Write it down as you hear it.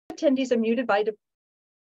attendees are muted by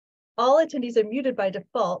all attendees are muted by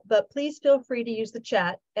default, but please feel free to use the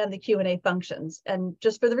chat and the Q&A functions. And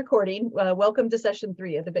just for the recording, welcome to session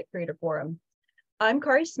 3 of the BitCurator Forum. I'm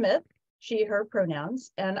Kari Smith, she, her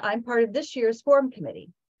pronouns, and I'm part of this year's forum committee.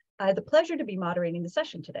 I have the pleasure to be moderating the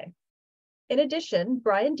session today. In addition,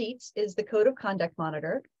 Brian Dietz is the Code of Conduct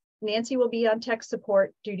Monitor. Nancy will be on tech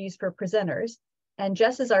support duties for presenters, and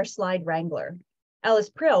Jess is our slide wrangler. Alice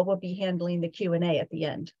Prill will be handling the Q&A at the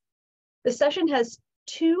end. The session has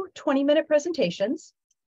 2 20-minute presentations,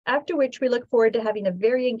 after which we look forward to having a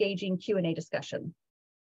very engaging Q&A discussion.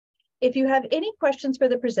 If you have any questions for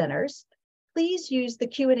the presenters, please use the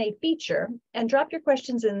Q&A feature and drop your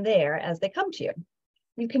questions in there as they come to you.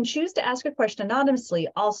 You can choose to ask a question anonymously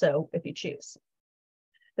also if you choose.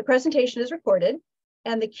 The presentation is recorded,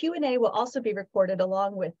 and the Q&A will also be recorded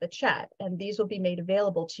along with the chat, and these will be made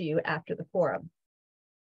available to you after the forum.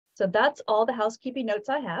 So that's all the housekeeping notes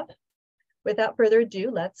I have. Without further ado,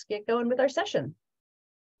 let's get going with our session.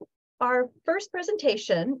 Our first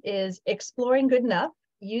presentation is Exploring Good Enough,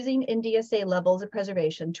 Using NDSA Levels of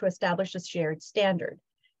Preservation to Establish a Shared Standard.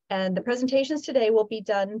 And the presentations today will be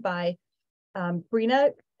done by Brenna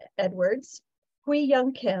Edwards,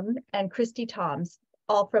 Hyeeyoung Kim, and Christy Toms,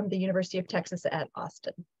 all from the University of Texas at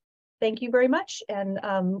Austin. Thank you very much, and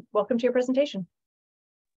welcome to your presentation.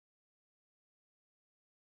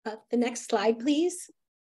 The next slide, please.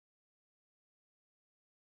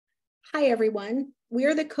 Hi, everyone. We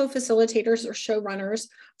are the co-facilitators or showrunners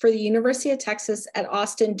for the University of Texas at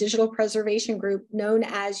Austin Digital Preservation Group, known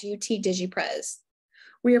as UT DigiPres.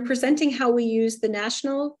 We are presenting how we use the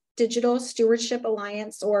National Digital Stewardship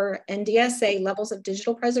Alliance, or NDSA, levels of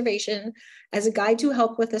digital preservation as a guide to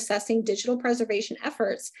help with assessing digital preservation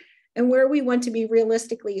efforts and where we want to be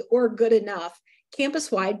realistically or good enough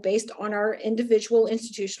campus-wide based on our individual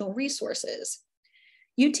institutional resources.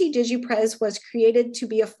 UT DigiPres was created to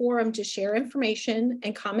be a forum to share information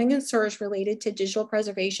and common concerns related to digital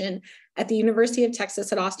preservation at the University of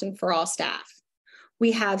Texas at Austin for all staff.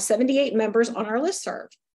 We have 78 members on our listserv.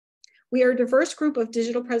 We are a diverse group of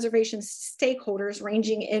digital preservation stakeholders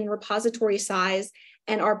ranging in repository size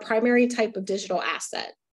and our primary type of digital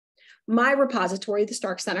asset. My repository, the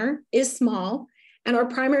Stark Center, is small, and our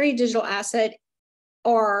primary digital asset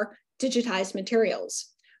are digitized materials,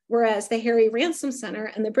 whereas the Harry Ransom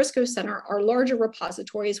Center and the Briscoe Center are larger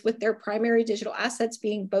repositories with their primary digital assets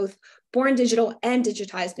being both born digital and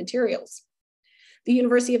digitized materials. The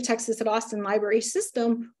University of Texas at Austin Library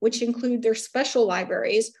System, which include their special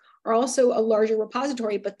libraries, are also a larger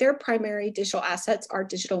repository, but their primary digital assets are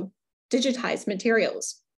digitized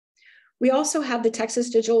materials. We also have the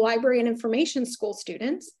Texas Digital Library and Information School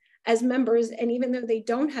students as members, and even though they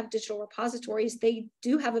don't have digital repositories, they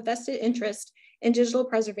do have a vested interest in digital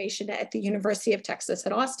preservation at the University of Texas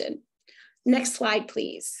at Austin. Next slide,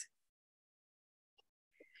 please.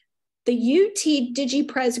 The UT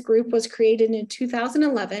DigiPres group was created in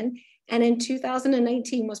 2011, and in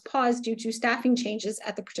 2019 was paused due to staffing changes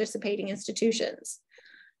at the participating institutions.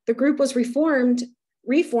 The group was reformed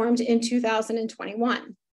in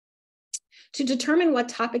 2021. To determine what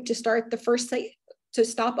topic to start off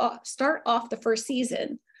the first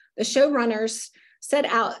season, the showrunners sent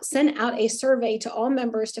out a survey to all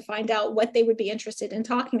members to find out what they would be interested in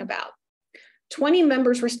talking about. 20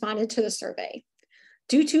 members responded to the survey.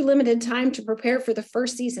 Due to limited time to prepare for the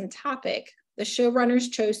first season topic, the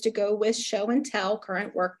showrunners chose to go with show and tell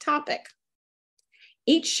current work topic.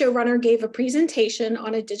 Each showrunner gave a presentation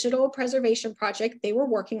on a digital preservation project they were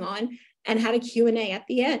working on and had a Q&A at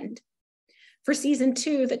the end. For season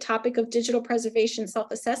 2, the topic of digital preservation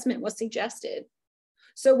self-assessment was suggested.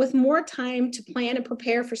 So with more time to plan and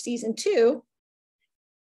prepare for season 2,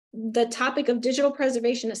 the topic of digital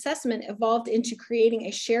preservation assessment evolved into creating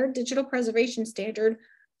a shared digital preservation standard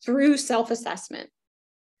through self-assessment.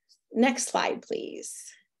 Next slide, please.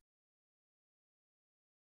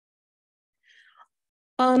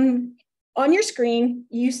 On your screen,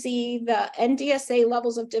 you see the NDSA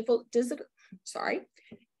levels of the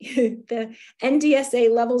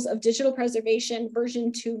NDSA levels of digital preservation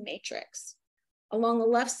version 2 matrix. Along the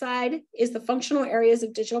left side is the functional areas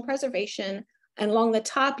of digital preservation, and along the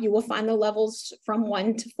top, you will find the levels from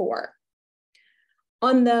 1 to 4.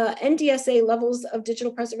 On the NDSA levels of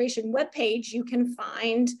digital preservation webpage, you can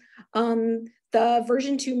find the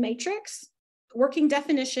version 2 matrix, working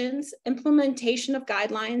definitions, implementation of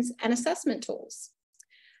guidelines, and assessment tools.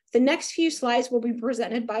 The next few slides will be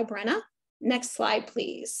presented by Brenna. Next slide,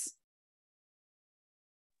 please.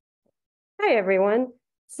 Hi, everyone.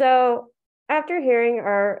 So after hearing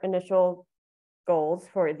our initial goals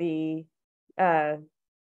for the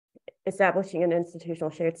establishing an institutional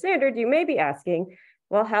shared standard, you may be asking,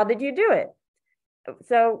 well, how did you do it?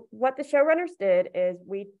 So what the showrunners did is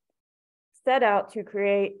we set out to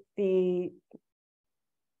create the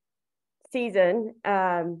season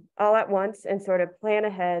all at once and sort of plan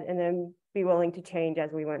ahead and then be willing to change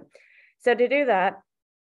as we went. So to do that,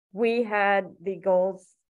 we had the goals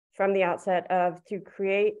from the outset of to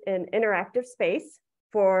create an interactive space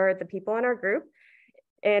for the people in our group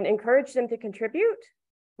and encourage them to contribute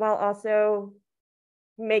while also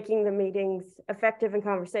making the meetings effective and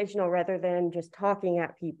conversational rather than just talking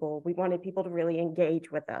at people. We wanted people to really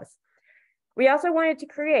engage with us. We also wanted to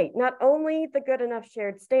create not only the good enough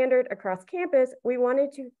shared standard across campus, we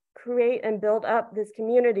wanted to create and build up this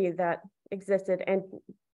community that existed and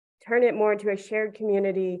turn it more into a shared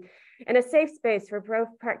community and a safe space for both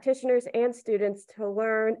practitioners and students to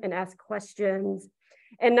learn and ask questions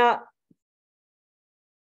and not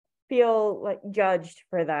feel like judged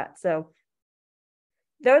for that. So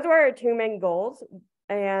those were our two main goals.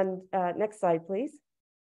 And next slide, please.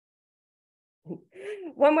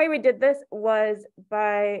 One way we did this was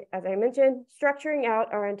by, as I mentioned, structuring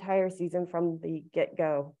out our entire season from the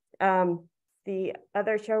get-go. The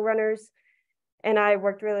other showrunners and I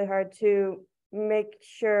worked really hard to make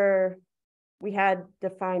sure we had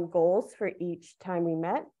defined goals for each time we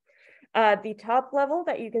met. The top level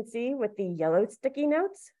that you can see with the yellow sticky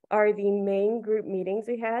notes are the main group meetings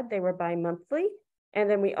we had. They were bi-monthly. And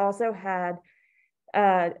then we also had,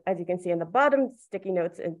 as you can see in the bottom sticky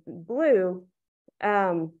notes in blue,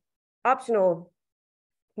 optional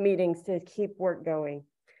meetings to keep work going.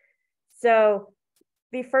 So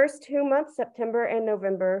the first 2 months, September and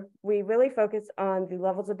November, we really focused on the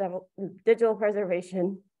levels of digital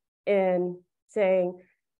preservation in saying,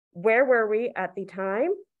 where were we at the time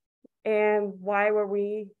and why were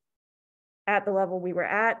we at the level we were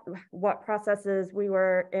at, what processes we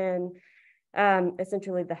were in,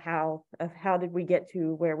 essentially the how of how did we get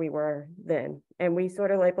to where we were then. And we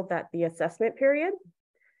sort of labeled that the assessment period.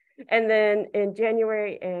 And then in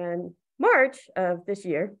January and March of this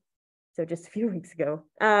year, so just a few weeks ago,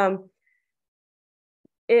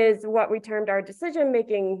 is what we termed our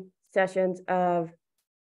decision-making sessions of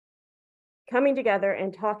coming together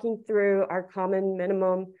and talking through our common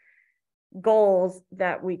minimum goals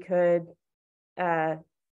that we could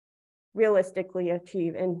realistically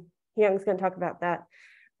achieve. And Hyeeyoung's going to talk about that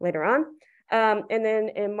later on. And then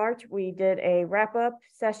in March, we did a wrap-up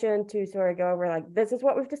session to sort of go over like, this is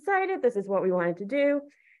what we've decided, this is what we wanted to do,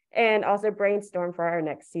 and also brainstorm for our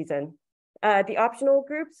next season. The optional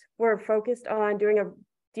groups were focused on doing a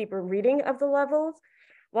deeper reading of the levels,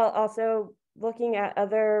 while also looking at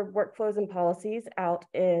other workflows and policies out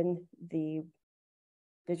in the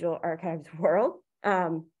digital archives world.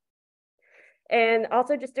 And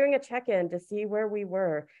also just doing a check-in to see where we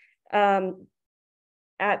were at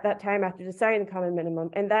that time after deciding the common minimum.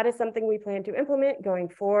 And that is something we plan to implement going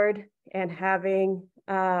forward, and having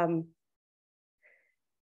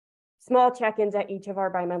small check-ins at each of our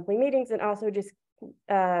bi-monthly meetings, and also just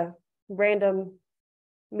random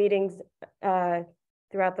meetings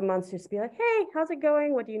throughout the months, just be like, hey, how's it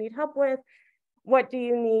going? What do you need help with? What do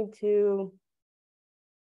you need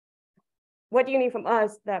from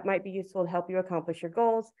us that might be useful to help you accomplish your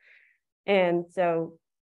goals? And so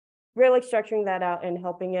really structuring that out and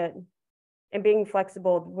helping it and being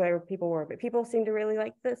flexible where people were, but people seem to really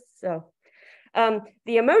like this. So the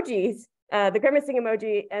emojis, the grimacing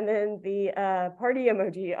emoji and then the party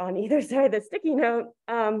emoji on either side of the sticky note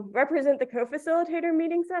represent the co-facilitator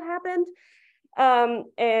meetings that happened,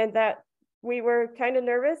 and that we were kind of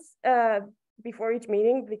nervous before each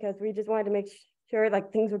meeting because we just wanted to make sure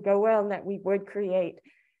like things would go well and that we would create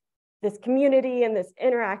this community and this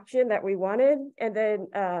interaction that we wanted. And then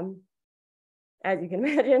as you can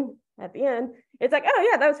imagine at the end, it's like, oh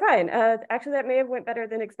yeah, that was fine. Actually, that may have went better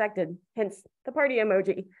than expected, hence the party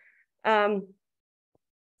emoji. So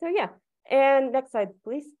yeah, and next slide,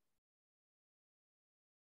 please.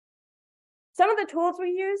 Some of the tools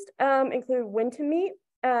we used include when to meet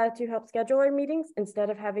to help schedule our meetings instead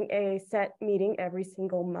of having a set meeting every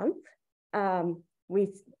single month. We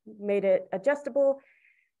made it adjustable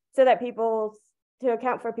so that to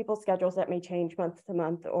account for people's schedules that may change month to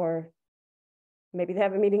month, or maybe they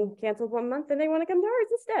have a meeting canceled one month and they want to come to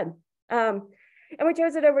ours instead. And we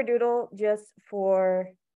chose it over Doodle just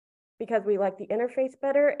because we like the interface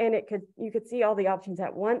better, and you could see all the options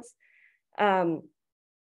at once,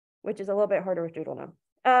 which is a little bit harder with Doodle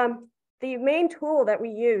now. The main tool that we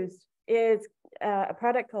used is a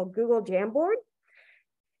product called Google Jamboard.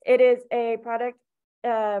 It is a product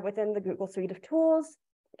within the Google suite of tools,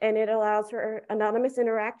 and it allows for anonymous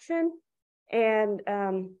interaction and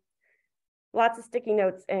lots of sticky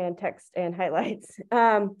notes and text and highlights.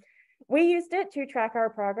 We used it to track our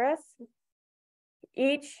progress.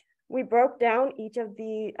 We broke down each of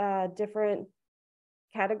the different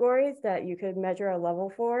categories that you could measure a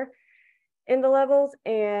level for in the levels,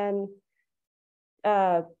 and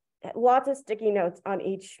lots of sticky notes on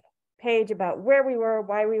each page about where we were,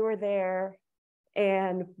 why we were there,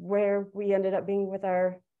 and where we ended up being with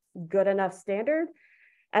our good enough standard,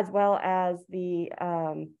 as well as the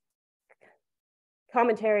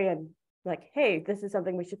commentary and like, hey, this is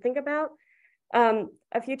something we should think about.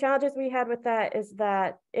 A few challenges we had with that is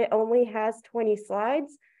that it only has 20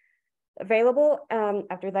 slides available.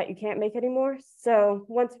 After that, you can't make any more. So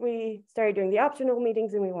once we started doing the optional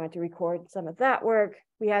meetings and we wanted to record some of that work,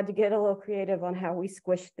 we had to get a little creative on how we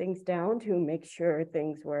squished things down to make sure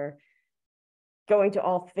things were going to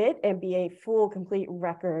all fit and be a full, complete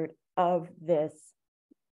record of this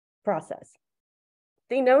process.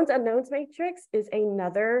 The knowns unknowns matrix is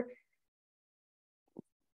another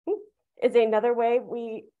way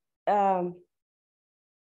we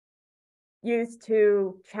use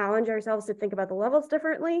to challenge ourselves to think about the levels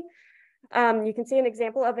differently. You can see an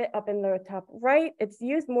example of it up in the top right. It's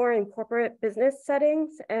used more in corporate business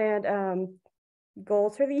settings and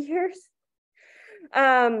goals for the years.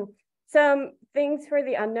 Some things for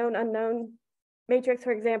the unknown matrix,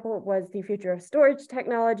 for example, was the future of storage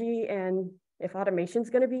technology and if automation is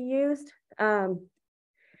going to be used.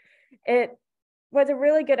 It was a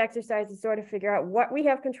really good exercise to sort of figure out what we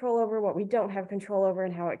have control over, what we don't have control over,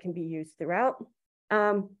 and how it can be used throughout.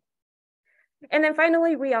 And then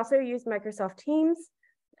finally, we also used Microsoft Teams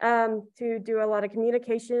to do a lot of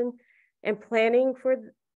communication and planning for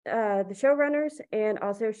the showrunners, and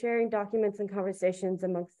also sharing documents and conversations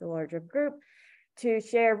amongst the larger group to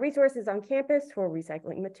share resources on campus for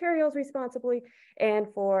recycling materials responsibly and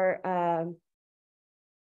for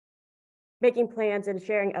making plans and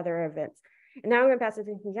sharing other events. And now I'm going to pass it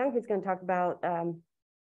to Hyeeyoung, who's going to talk about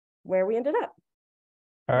where we ended up.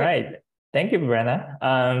 All right. Thank you,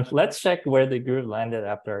 Brenna. Let's check where the group landed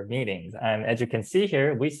after our meetings. As you can see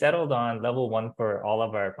here, we settled on level 1 for all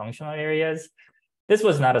of our functional areas. This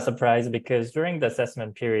was not a surprise because during the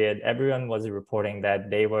assessment period, everyone was reporting that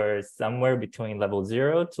they were somewhere between level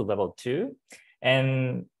 0 to level 2.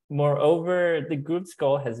 And moreover, the group's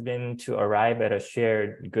goal has been to arrive at a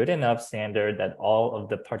shared good enough standard that all of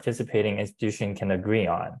the participating institutions can agree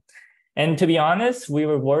on. And to be honest, we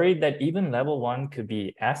were worried that even level 1 could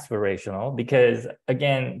be aspirational because,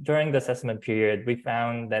 again, during the assessment period, we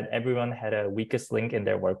found that everyone had a weakest link in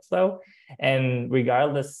their workflow. And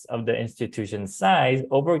regardless of the institution's size,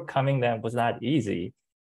 overcoming them was not easy.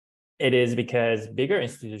 It is because bigger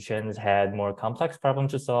institutions had more complex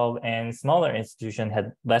problems to solve and smaller institutions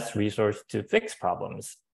had less resource to fix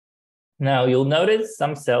problems. Now, you'll notice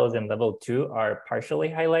some cells in level 2 are partially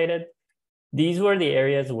highlighted. These were the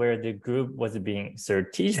areas where the group was being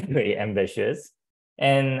strategically ambitious.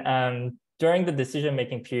 And during the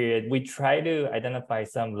decision-making period, we try to identify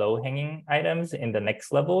some low-hanging items in the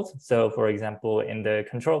next levels. So for example, in the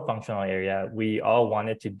control functional area, we all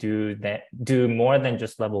wanted to do more than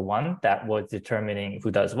just level 1 that was determining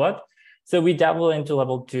who does what. So we dabbled into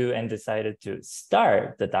level 2 and decided to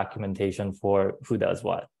start the documentation for who does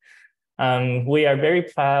what. We are very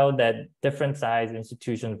proud that different size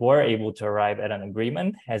institutions were able to arrive at an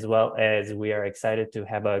agreement, as well as we are excited to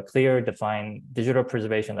have a clear, defined digital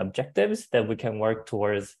preservation objectives that we can work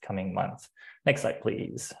towards coming months. Next slide,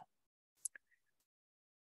 please.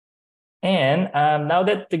 And now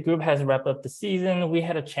that the group has wrapped up the season, we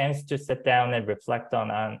had a chance to sit down and reflect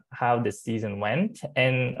on how the season went.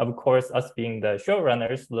 And of course, us being the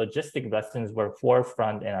showrunners, logistic lessons were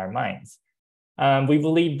forefront in our minds. We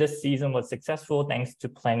believe this season was successful thanks to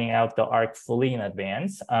planning out the arc fully in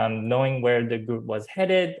advance. Knowing where the group was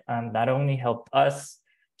headed not only helped us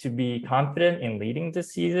to be confident in leading the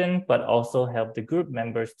season, but also helped the group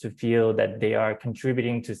members to feel that they are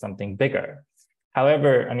contributing to something bigger.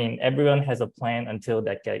 However, I mean, everyone has a plan until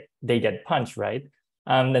they get punched, right?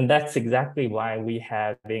 And that's exactly why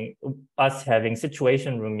us having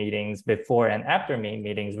situation room meetings before and after main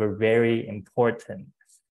meetings were very important.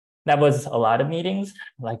 That was a lot of meetings,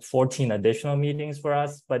 like 14 additional meetings for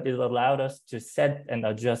us, but it allowed us to set and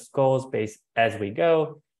adjust goals based as we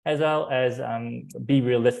go, as well as be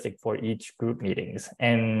realistic for each group meetings.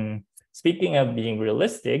 And speaking of being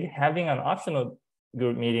realistic, having an optional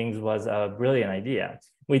group meetings was a brilliant idea.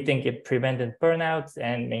 We think it prevented burnouts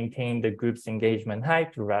and maintained the group's engagement high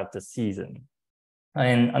throughout the season.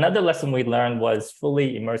 And another lesson we learned was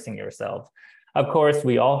fully immersing yourself. Of course,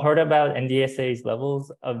 we all heard about NDSA's levels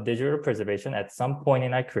of digital preservation at some point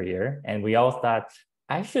in our career, and we all thought,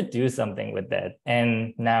 I should do something with that.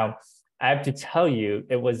 And now I have to tell you,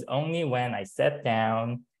 it was only when I sat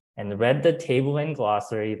down and read the table and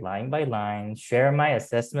glossary line by line, share my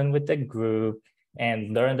assessment with the group,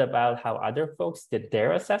 and learned about how other folks did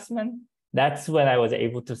their assessment, that's when I was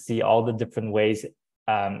able to see all the different ways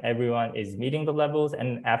everyone is meeting the levels.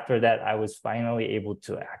 And after that, I was finally able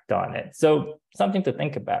to act on it. So something to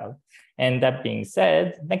think about. And that being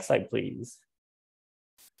said, next slide, please.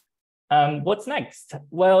 What's next?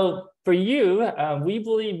 Well, for you, we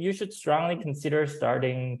believe you should strongly consider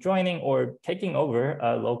joining or taking over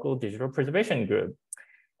a local digital preservation group.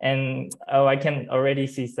 And I can already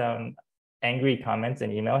see some angry comments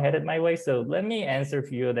and email headed my way. So let me answer a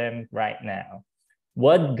few of them right now.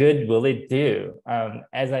 What good will it do?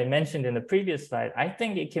 As I mentioned in the previous slide, I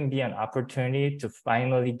think it can be an opportunity to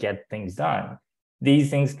finally get things done. These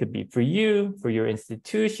things could be for you, for your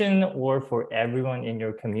institution, or for everyone in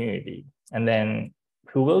your community. And then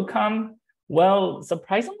who will come? Well,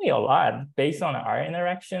 surprisingly a lot. Based on our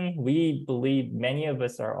interaction, we believe many of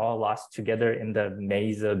us are all lost together in the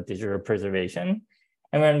maze of digital preservation.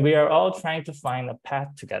 And when we are all trying to find a path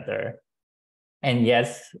together. And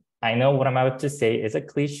yes, I know what I'm about to say is a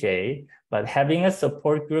cliche, but having a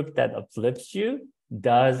support group that uplifts you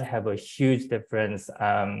does have a huge difference,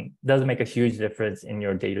 does make a huge difference in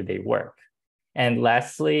your day-to-day work. And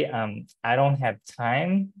lastly, I don't have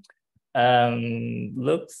time.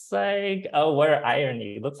 Looks like, oh, what an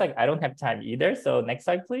irony. Looks like I don't have time either. So next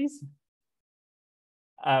slide, please.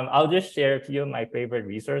 I'll just share a few of my favorite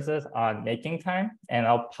resources on making time, and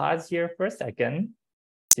I'll pause here for a second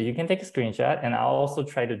so you can take a screenshot, and I'll also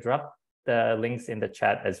try to drop the links in the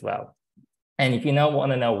chat as well. And if you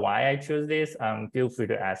want to know why I chose this, feel free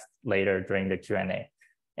to ask later during the Q&A.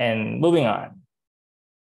 And moving on.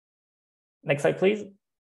 Next slide, please.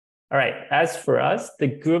 All right, as for us, the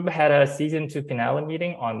group had a season 2 finale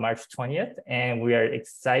meeting on March 20th, and we are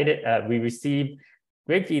excited. We received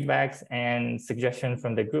great feedbacks and suggestions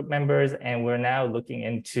from the group members, and we're now looking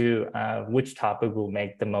into which topic will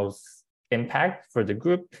make the most impact for the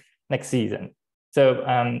group next season. So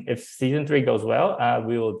if season 3 goes well,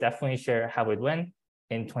 we will definitely share how it went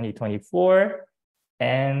in 2024.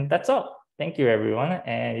 And that's all. Thank you, everyone.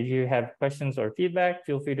 And if you have questions or feedback,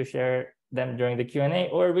 feel free to share them during the Q&A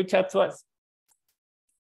or reach out to us.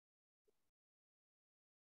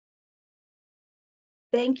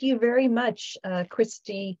 Thank you very much,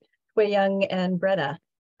 Christy, Hyeeyoung, and Brenna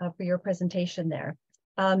for your presentation there.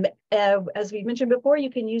 As we mentioned before,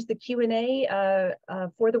 you can use the Q&A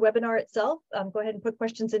for the webinar itself. Go ahead and put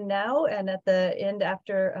questions in now, and at the end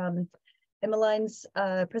after Emmeline's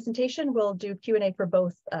presentation, we'll do Q&A for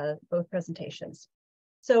both presentations.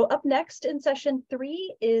 So up next in session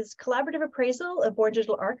 3 is Collaborative Appraisal of Born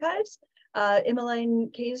Digital Archives.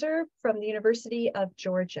 Emmeline Kaser from the University of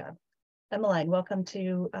Georgia. Emmeline, welcome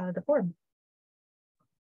to the forum.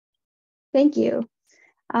 Thank you.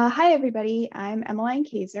 Hi, everybody. I'm Emmeline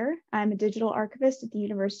Kaser. I'm a digital archivist at the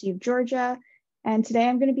University of Georgia, and today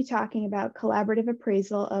I'm going to be talking about collaborative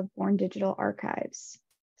appraisal of Born Digital Archives.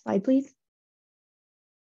 Slide, please.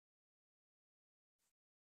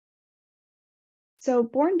 So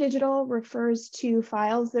Born Digital refers to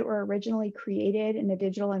files that were originally created in a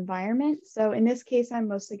digital environment. So in this case, I'm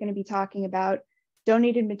mostly going to be talking about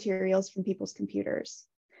donated materials from people's computers.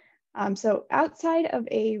 So outside of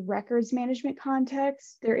a records management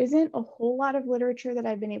context, there isn't a whole lot of literature that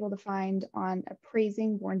I've been able to find on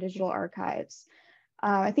appraising Born Digital Archives.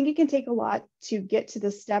 I think it can take a lot to get to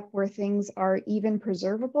the step where things are even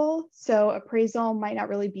preservable. So appraisal might not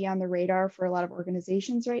really be on the radar for a lot of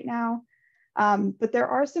organizations right now. But there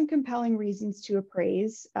are some compelling reasons to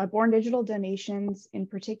appraise. Born Digital donations in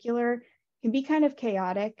particular can be kind of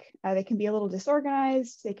chaotic. They can be a little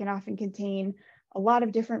disorganized. They can often contain a lot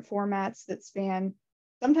of different formats that span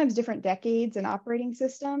sometimes different decades and operating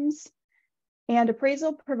systems. And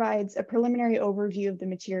appraisal provides a preliminary overview of the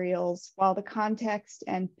materials while the context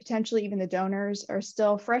and potentially even the donors are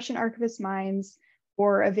still fresh in archivists' minds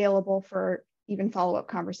or available for even follow-up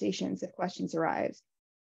conversations if questions arise.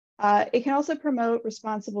 It can also promote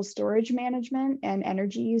responsible storage management and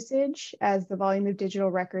energy usage as the volume of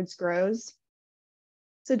digital records grows.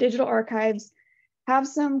 So digital archives have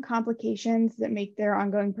some complications that make their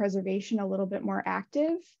ongoing preservation a little bit more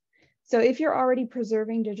active. So if you're already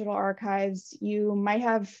preserving digital archives, you might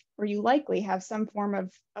have, or you likely have some form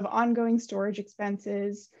of ongoing storage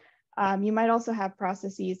expenses. You might also have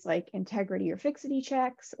processes like integrity or fixity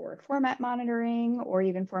checks or format monitoring or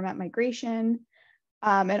even format migration.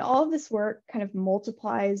 And all of this work kind of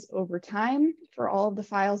multiplies over time for all of the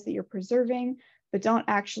files that you're preserving, but don't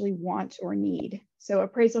actually want or need. So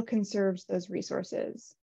appraisal conserves those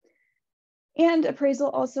resources. And appraisal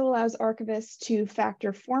also allows archivists to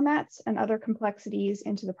factor formats and other complexities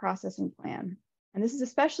into the processing plan. And this is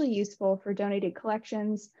especially useful for donated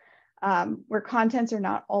collections where contents are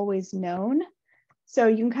not always known. So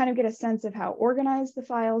you can kind of get a sense of how organized the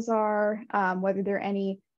files are, whether there are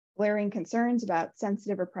any glaring concerns about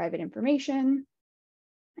sensitive or private information.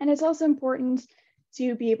 And it's also important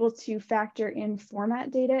to be able to factor in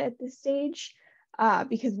format data at this stage,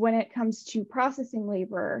 because when it comes to processing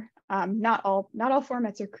labor, not all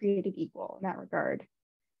formats are created equal in that regard.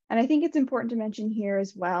 And I think it's important to mention here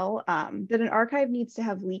as well that an archive needs to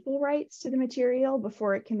have legal rights to the material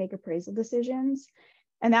before it can make appraisal decisions.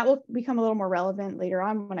 And that will become a little more relevant later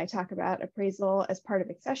on when I talk about appraisal as part of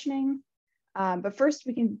accessioning. But first,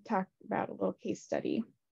 we can talk about a little case study.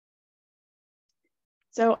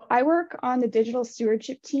 So I work on the digital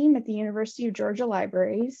stewardship team at the University of Georgia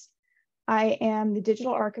Libraries. I am the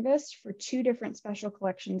digital archivist for two different special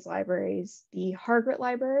collections libraries, the Hargret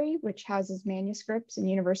Library, which houses manuscripts and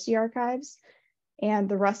university archives, and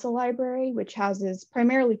the Russell Library, which houses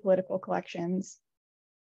primarily political collections.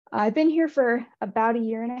 I've been here for about a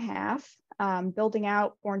year and a half, building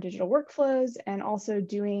out Born Digital workflows and also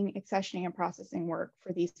doing accessioning and processing work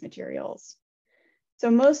for these materials. So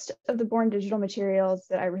most of the Born Digital materials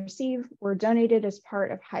that I receive were donated as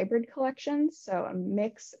part of hybrid collections, so a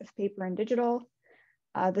mix of paper and digital.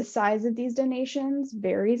 The size of these donations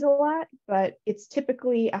varies a lot, but it's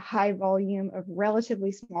typically a high volume of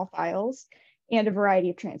relatively small files and a variety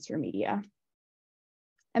of transfer media.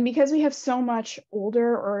 And because we have so much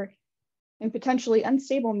older and potentially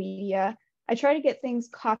unstable media, I try to get things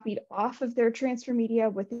copied off of their transfer media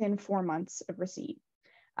within 4 months of receipt.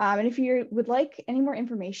 And if you would like any more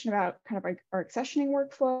information about kind of our accessioning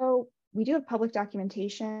workflow, we do have public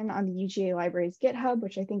documentation on the UGA Library's GitHub,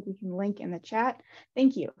 which I think we can link in the chat.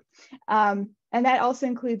 Thank you. And that also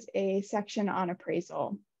includes a section on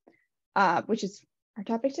appraisal, which is our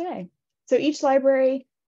topic today. So each library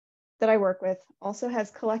that I work with also has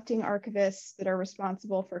collecting archivists that are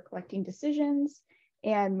responsible for collecting decisions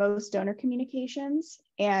and most donor communications.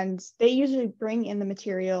 And they usually bring in the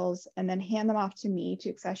materials and then hand them off to me to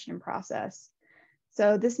accession and process.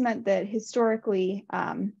 So this meant that historically,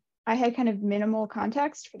 I had kind of minimal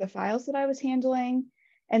context for the files that I was handling,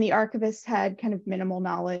 and the archivist had kind of minimal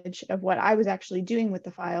knowledge of what I was actually doing with the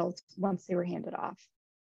files once they were handed off.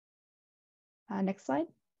 Next slide.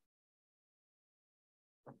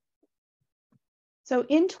 So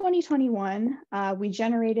in 2021, we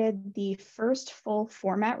generated the first full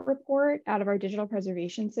format report out of our digital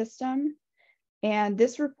preservation system. And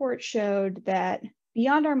this report showed that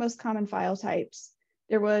beyond our most common file types,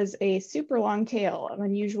 there was a super long tail of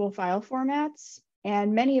unusual file formats,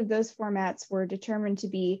 and many of those formats were determined to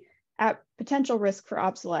be at potential risk for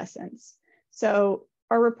obsolescence. So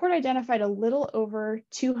our report identified a little over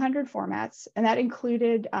 200 formats, and that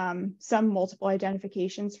included some multiple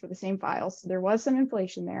identifications for the same files. So there was some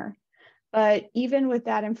inflation there. But even with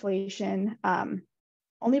that inflation,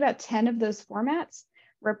 only about 10 of those formats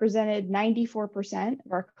represented 94%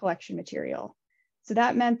 of our collection material. So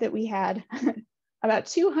that meant that we had about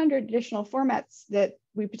 200 additional formats that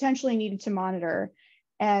we potentially needed to monitor,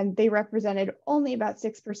 and they represented only about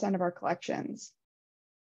 6% of our collections.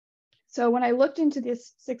 So when I looked into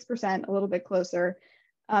this 6% a little bit closer,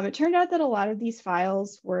 it turned out that a lot of these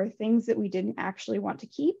files were things that we didn't actually want to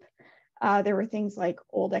keep. There were things like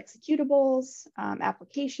old executables,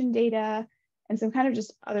 application data, and some kind of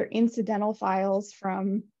just other incidental files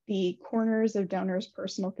from the corners of donors'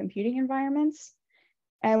 personal computing environments.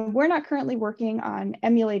 And we're not currently working on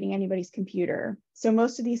emulating anybody's computer. So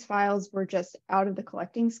most of these files were just out of the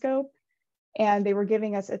collecting scope, and they were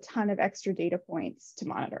giving us a ton of extra data points to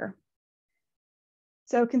monitor.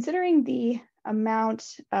 So considering the amount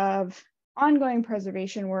of ongoing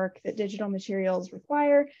preservation work that digital materials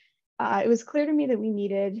require, it was clear to me that we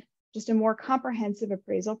needed just a more comprehensive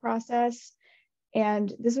appraisal process.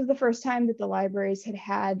 And this was the first time that the libraries had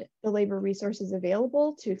had the labor resources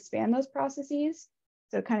available to expand those processes.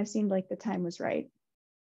 So it kind of seemed like the time was right.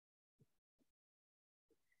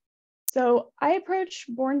 So I approach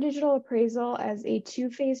Born Digital appraisal as a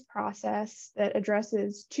two-phase process that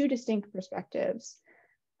addresses two distinct perspectives.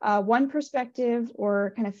 One perspective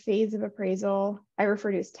or kind of phase of appraisal I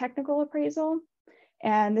refer to as technical appraisal.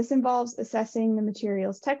 And this involves assessing the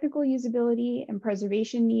material's technical usability and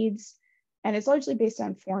preservation needs. And it's largely based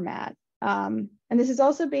on format. And this is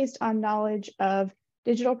also based on knowledge of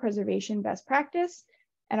digital preservation best practice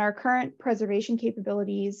and our current preservation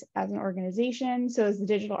capabilities as an organization. So as the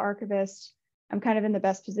digital archivist, I'm kind of in the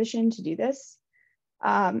best position to do this.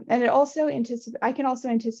 And I can also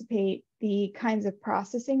anticipate the kinds of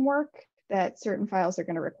processing work that certain files are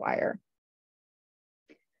going to require.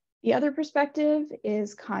 The other perspective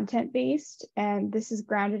is content-based, and this is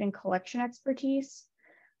grounded in collection expertise.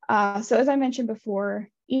 So as I mentioned before,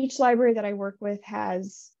 each library that I work with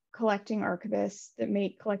has collecting archivists that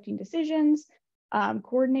make collecting decisions,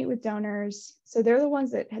 coordinate with donors. So they're the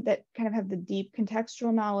ones that kind of have the deep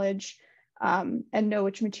contextual knowledge and know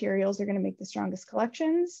which materials are going to make the strongest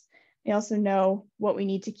collections. They also know what we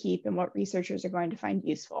need to keep and what researchers are going to find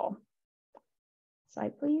useful.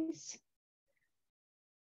 Slide, please.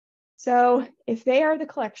 So if they are the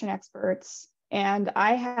collection experts and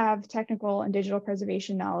I have technical and digital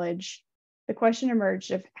preservation knowledge, the question emerged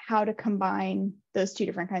of how to combine those two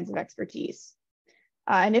different kinds of expertise.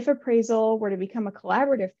 And if appraisal were to become a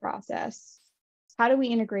collaborative process, how do we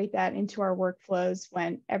integrate that into our workflows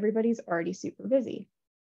when everybody's already super busy?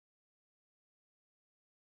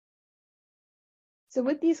 So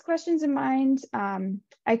with these questions in mind,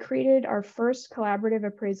 I created our first collaborative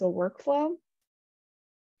appraisal workflow.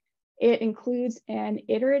 It includes an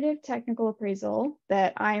iterative technical appraisal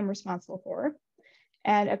that I am responsible for,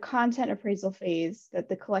 and a content appraisal phase that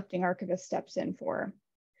the collecting archivist steps in for.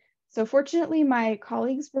 So fortunately, my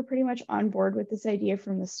colleagues were pretty much on board with this idea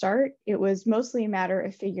from the start. It was mostly a matter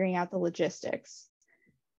of figuring out the logistics.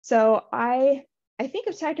 So I think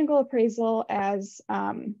of technical appraisal as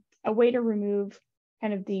a way to remove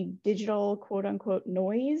kind of the digital quote unquote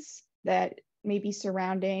noise that may be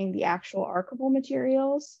surrounding the actual archival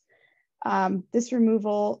materials. This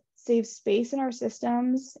removal saves space in our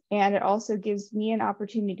systems, and it also gives me an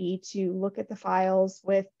opportunity to look at the files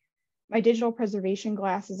with my digital preservation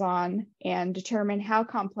glasses on and determine how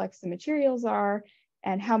complex the materials are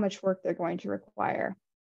and how much work they're going to require.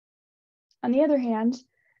 On the other hand,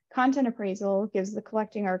 content appraisal gives the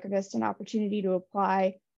collecting archivist an opportunity to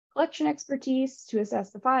apply collection expertise to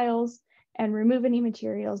assess the files and remove any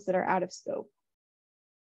materials that are out of scope.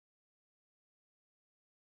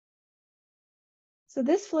 So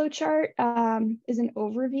this flowchart is an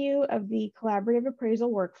overview of the collaborative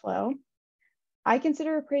appraisal workflow. I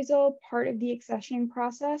consider appraisal part of the accessioning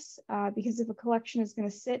process because if a collection is going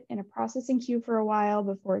to sit in a processing queue for a while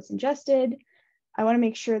before it's ingested, I want to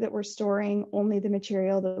make sure that we're storing only the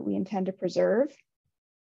material that we intend to preserve.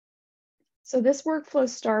 So this workflow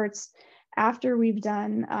starts after we've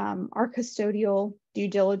done our custodial due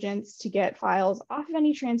diligence to get files off of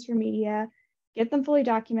any transfer media, get them fully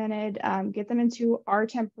documented, get them into our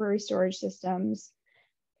temporary storage systems.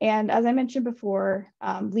 And as I mentioned before,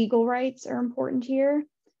 legal rights are important here.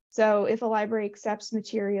 So if a library accepts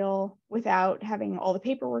material without having all the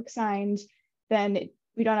paperwork signed, then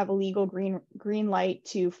we don't have a legal green light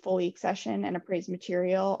to fully accession and appraise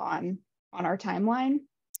material on our timeline.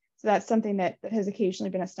 So that's something that has occasionally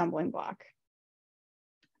been a stumbling block.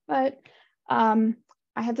 But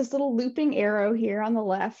I have this little looping arrow here on the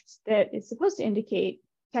left that is supposed to indicate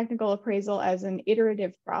technical appraisal as an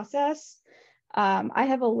iterative process. I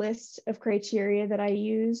have a list of criteria that I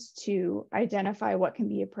use to identify what can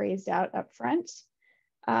be appraised out up front.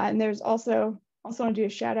 And there's also want to do a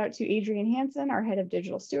shout out to Adrian Hansen, our head of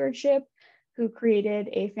digital stewardship, who created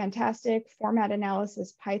a fantastic format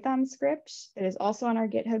analysis Python script that is also on our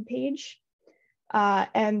GitHub page.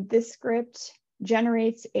 And this script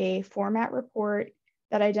generates a format report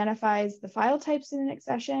that identifies the file types in an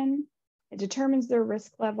accession, it determines their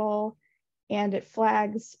risk level, and it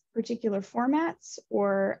flags particular formats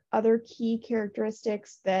or other key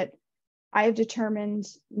characteristics that I have determined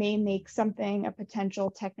may make something a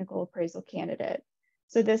potential technical appraisal candidate.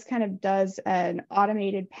 So this kind of does an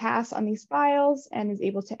automated pass on these files and is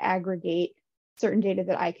able to aggregate certain data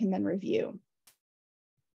that I can then review.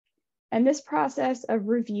 And this process of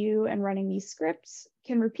review and running these scripts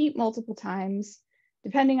can repeat multiple times,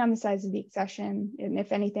 depending on the size of the accession, and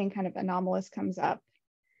if anything kind of anomalous comes up.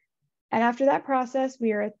 And after that process,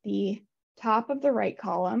 we are at the top of the right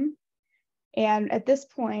column. And at this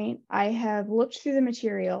point, I have looked through the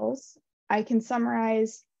materials. I can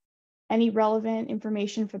summarize any relevant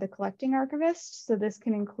information for the collecting archivist. So this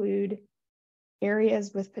can include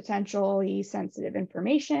areas with potentially sensitive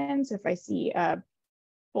information. So if I see a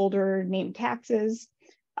folder named taxes,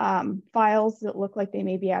 files that look like they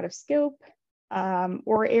may be out of scope,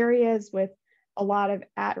 or areas with a lot of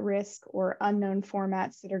at-risk or unknown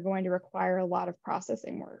formats that are going to require a lot of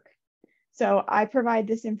processing work. So I provide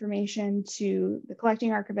this information to the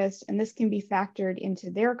collecting archivist, and this can be factored into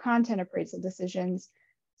their content appraisal decisions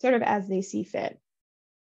sort of as they see fit.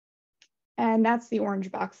 And that's the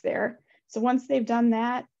orange box there. So once they've done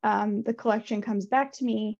that, the collection comes back to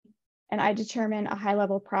me and I determine a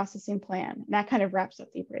high-level processing plan. And that kind of wraps up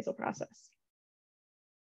the appraisal process.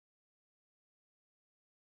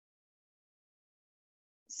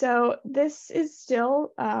 So this is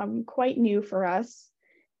still quite new for us.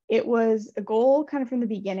 It was a goal kind of from the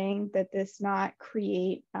beginning that this not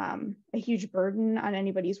create a huge burden on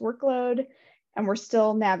anybody's workload, and we're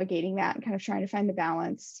still navigating that and kind of trying to find the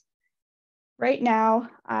balance. Right now,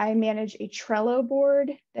 I manage a Trello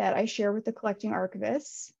board that I share with the collecting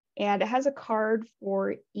archivists, and it has a card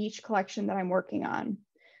for each collection that I'm working on.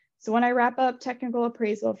 So when I wrap up technical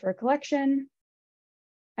appraisal for a collection,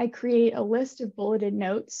 I create a list of bulleted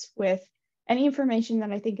notes with any information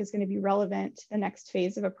that I think is going to be relevant to the next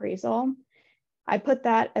phase of appraisal. I put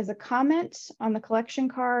that as a comment on the collection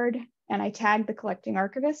card, and I tag the collecting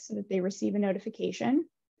archivist so that they receive a notification.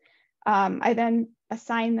 I then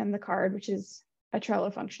assign them the card, which is a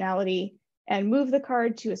Trello functionality, and move the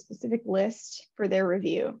card to a specific list for their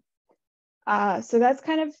review. So that's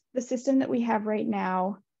kind of the system that we have right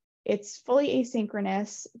now. It's fully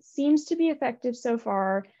asynchronous. It seems to be effective so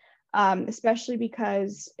far, especially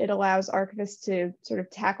because it allows archivists to sort of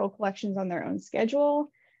tackle collections on their own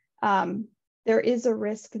schedule. There is a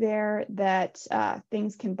risk there that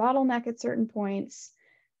things can bottleneck at certain points,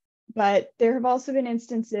 but there have also been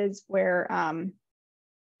instances where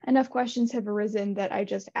enough questions have arisen that I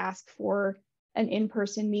just ask for an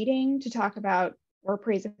in-person meeting to talk about or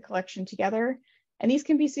appraise a collection together. And these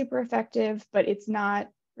can be super effective, but it's not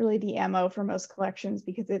really the MO for most collections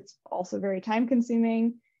because it's also very time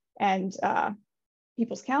consuming and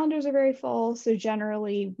people's calendars are very full. So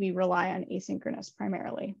generally we rely on asynchronous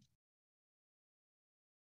primarily.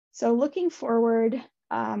 So looking forward,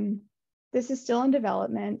 this is still in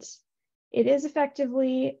development. It is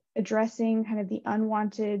effectively addressing kind of the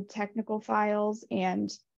unwanted technical files and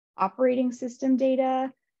operating system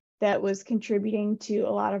data that was contributing to a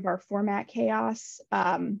lot of our format chaos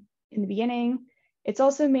in the beginning. It's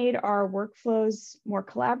also made our workflows more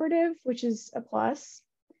collaborative, which is a plus.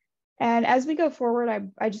 And as we go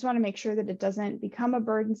forward, I just want to make sure that it doesn't become a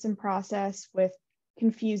burdensome process with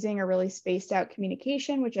confusing or really spaced out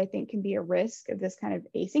communication, which I think can be a risk of this kind of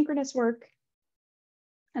asynchronous work.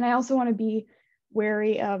 And I also want to be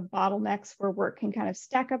wary of bottlenecks where work can kind of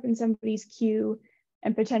stack up in somebody's queue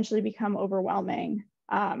and potentially become overwhelming.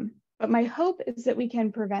 But my hope is that we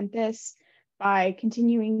can prevent this by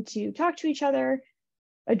continuing to talk to each other,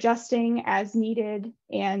 adjusting as needed,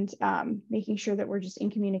 and making sure that we're just in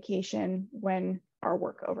communication when our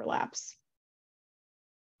work overlaps.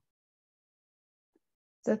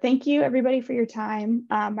 So thank you everybody for your time.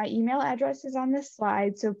 My email address is on this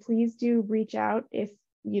slide, so please do reach out if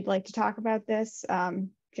you'd like to talk about this,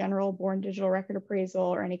 general born digital record appraisal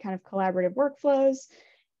or any kind of collaborative workflows.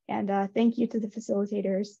 And thank you to the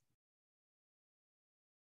facilitators.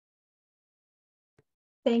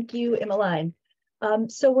 Thank you, Emmeline.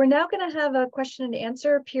 So we're now going to have a question and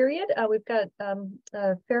answer period. We've got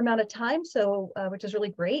a fair amount of time, so which is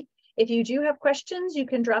really great. If you do have questions, you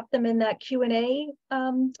can drop them in that Q&A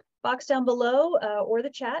box down below or the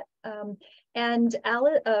chat. And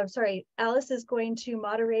Alice is going to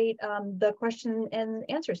moderate the question and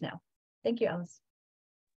answers now. Thank you, Alice.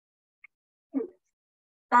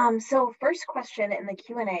 So first question in the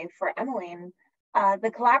Q&A for Emmeline.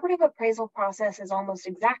 The collaborative appraisal process is almost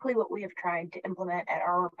exactly what we have tried to implement at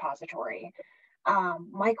our repository.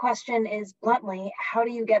 My question is bluntly, how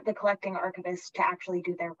do you get the collecting archivists to actually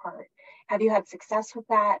do their part? Have you had success with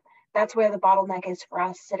that? That's where the bottleneck is for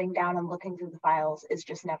us. Sitting down and looking through the files is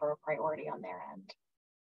just never a priority on their end.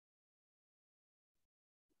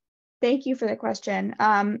 Thank you for the question.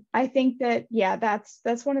 I think that, yeah,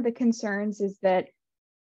 that's one of the concerns, is that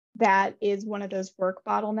is one of those work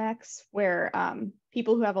bottlenecks where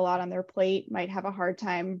people who have a lot on their plate might have a hard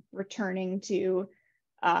time returning to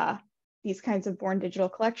these kinds of born digital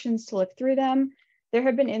collections to look through them. There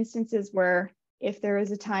have been instances where if there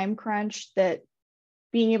is a time crunch, that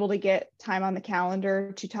being able to get time on the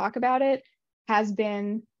calendar to talk about it has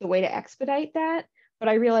been the way to expedite that. But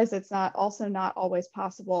I realize it's not always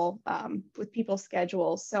possible with people's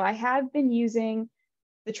schedules. So I have been using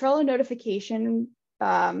the Trello notification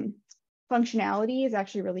functionality is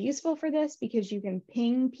actually really useful for this because you can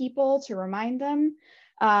ping people to remind them.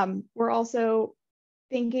 We're also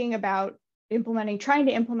thinking about trying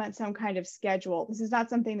to implement some kind of schedule. This is not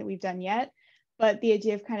something that we've done yet, but the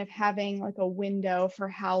idea of kind of having like a window for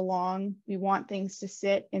how long we want things to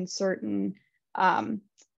sit in certain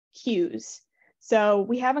queues. So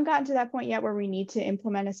we haven't gotten to that point yet where we need to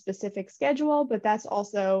implement a specific schedule, but that's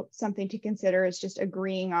also something to consider, is just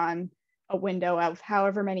agreeing on a window of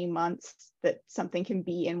however many months that something can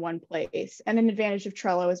be in one place. And an advantage of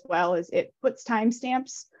Trello as well is it puts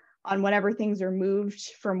timestamps on whenever things are moved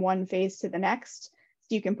from one phase to the next.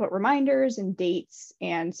 So you can put reminders and dates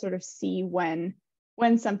and sort of see when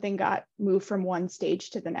something got moved from one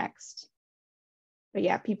stage to the next. But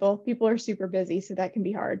yeah, people are super busy, so that can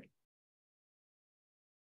be hard.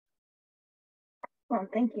 Well,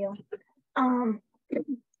 thank you.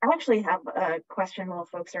 I actually have a question while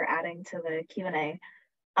folks are adding to the Q&A.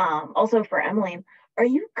 Also for Emmeline, are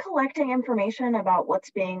you collecting information about what's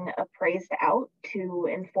being appraised out to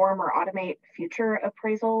inform or automate future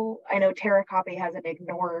appraisal? I know Terracopy has an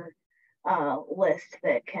ignore list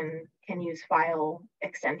that can use file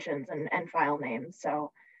extensions and file names.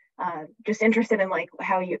 So just interested in like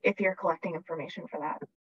if you're collecting information for that.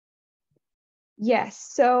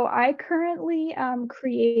 Yes, so I currently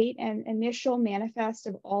create an initial manifest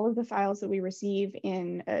of all of the files that we receive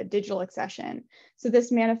in a digital accession. So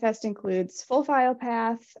this manifest includes full file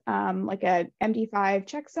path, like a MD5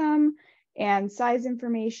 checksum, and size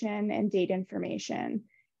information and date information.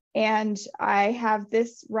 And I have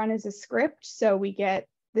this run as a script, so we get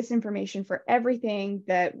this information for everything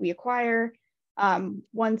that we acquire.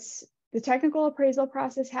 Once the technical appraisal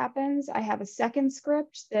process happens, I have a second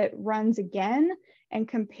script that runs again and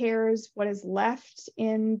compares what is left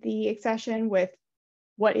in the accession with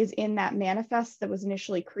what is in that manifest that was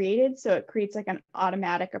initially created. So it creates like an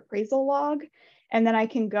automatic appraisal log. And then I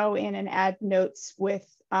can go in and add notes with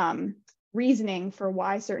reasoning for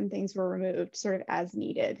why certain things were removed, sort of as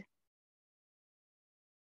needed.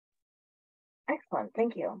 Excellent,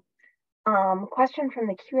 thank you. Question from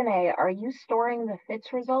the Q&A, are you storing the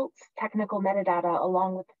FITS results, technical metadata,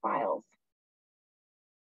 along with the files?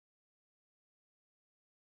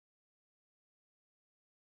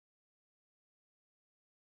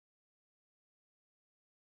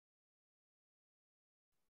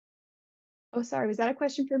 Oh, sorry, was that a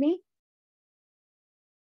question for me?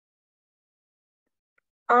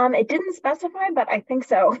 It didn't specify, but I think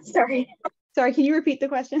so, sorry. Sorry, can you repeat the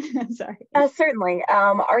question? I'm sorry. Certainly.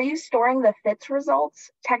 Are you storing the FITS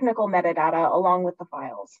results, technical metadata, along with the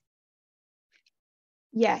files?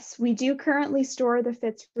 Yes, we do currently store the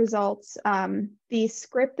FITS results. The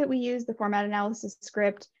script that we use, the format analysis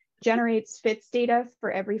script, generates FITS data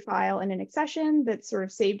for every file in an accession that's sort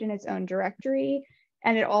of saved in its own directory.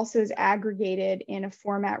 And it also is aggregated in a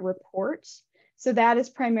format report. So that is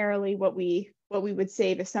primarily what we would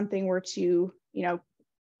save if something were to,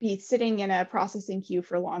 be sitting in a processing queue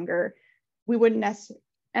for longer. We wouldn't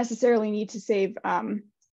necessarily need to save,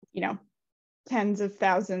 tens of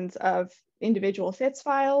thousands of individual FITS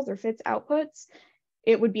files or FITS outputs.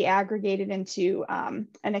 It would be aggregated into an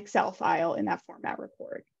Excel file in that format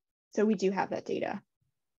report. So we do have that data.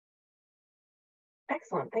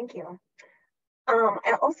 Excellent, thank you.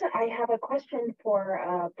 And also, I have a question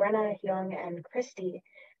for Brenna, Hyeeyoung, and Christy.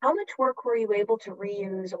 How much work were you able to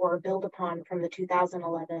reuse or build upon from the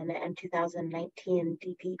 2011 and 2019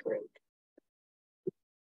 DP group?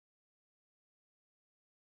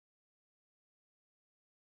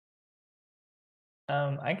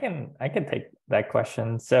 I can take that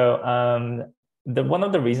question. So one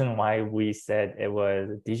of the reasons why we said it was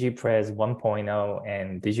DigiPres 1.0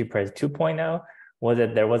 and DigiPres 2.0 was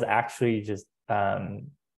that there was actually just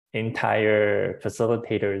entire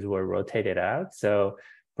facilitators were rotated out. So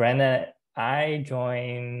Brenna, I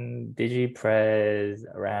joined DigiPres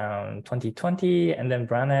around 2020, and then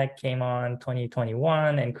Brenna came on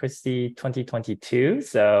 2021, and Christy 2022.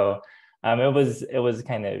 So it was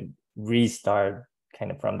kind of restart kind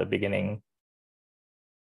of from the beginning.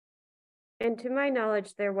 And to my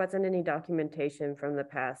knowledge, there wasn't any documentation from the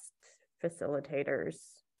past facilitators,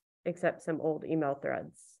 except some old email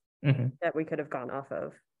threads that we could have gone off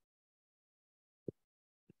of.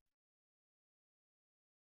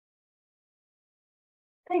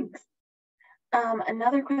 Thanks.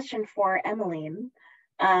 Another question for Emmeline.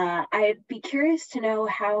 I'd be curious to know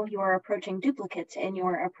how you're approaching duplicates in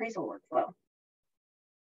your appraisal workflow.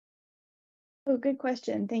 Oh, good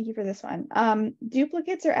question. Thank you for this one.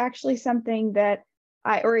 Duplicates are actually something that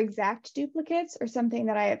or exact duplicates are something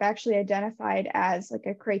that I have actually identified as like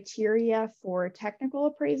a criteria for technical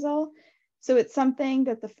appraisal. So it's something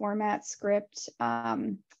that the format script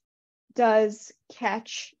does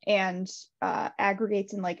catch and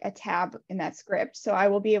aggregates in like a tab in that script. So I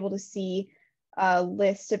will be able to see a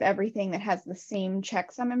list of everything that has the same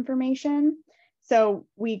checksum information. So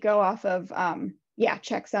we go off of,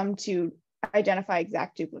 checksum to identify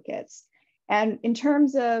exact duplicates. And in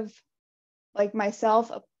terms of like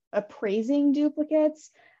myself appraising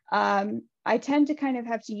duplicates, I tend to kind of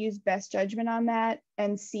have to use best judgment on that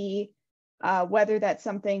and see whether that's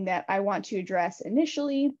something that I want to address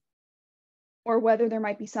initially, or whether there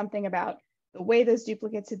might be something about the way those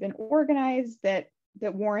duplicates have been organized that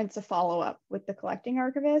warrants a follow-up with the collecting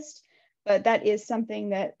archivist. But that is something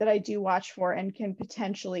that I do watch for and can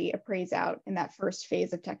potentially appraise out in that first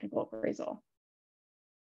phase of technical appraisal.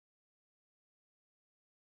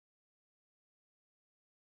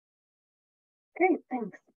 Great,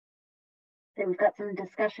 thanks. So we've got some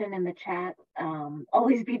discussion in the chat.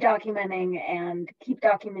 Always be documenting and keep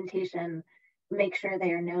documentation. Make sure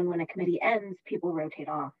they are known when a committee ends, people rotate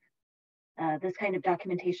off. This kind of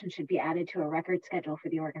documentation should be added to a record schedule for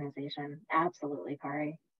the organization. Absolutely,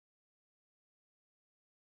 Kari.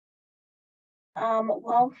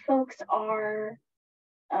 While folks are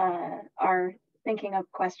thinking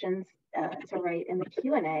of questions to write in the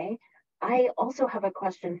Q&A, I also have a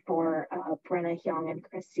question for Brenna, Hyeeyoung, and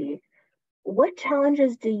Christy. What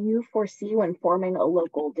challenges do you foresee when forming a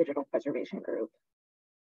local digital preservation group?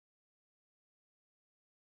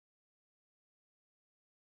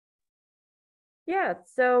 Yeah,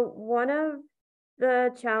 so one of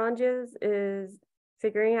the challenges is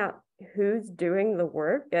figuring out who's doing the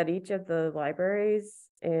work at each of the libraries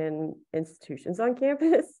and institutions on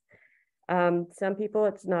campus. Some people,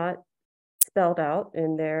 it's not spelled out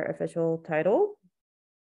in their official title.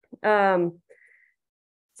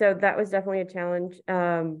 So that was definitely a challenge.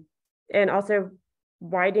 And also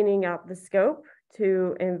widening out the scope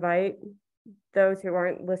to invite those who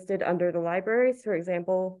aren't listed under the libraries. For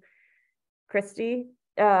example, Christy,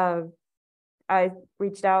 I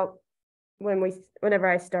reached out whenever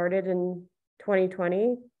I started in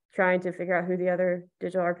 2020, trying to figure out who the other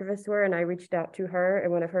digital archivists were. And I reached out to her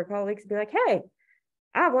and one of her colleagues to be like, hey,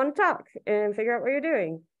 I want to talk and figure out what you're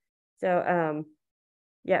doing. So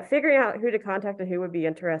yeah, figuring out who to contact and who would be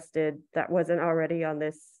interested that wasn't already on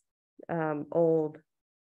this old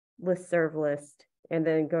listserv list, and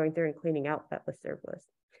then going through and cleaning out that listserv list.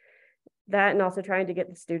 That, and also trying to get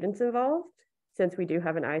the students involved, since we do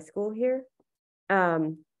have an iSchool here.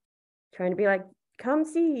 Trying to be like, come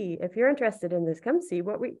see, if you're interested in this, come see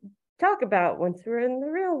what we talk about once we're in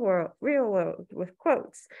the real world with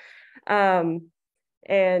quotes.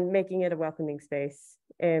 And making it a welcoming space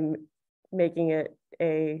and making it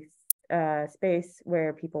a space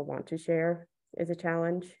where people want to share is a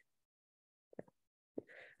challenge.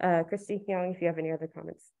 Christy, Hyeeyoung, if you have any other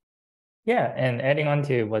comments. Yeah, and adding on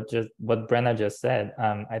to what Brenna just said,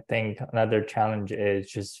 I think another challenge is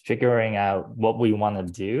just figuring out what we want to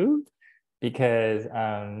do, because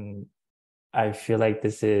I feel like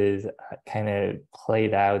this is kind of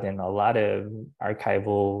played out in a lot of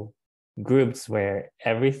archival groups where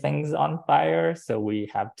everything's on fire. So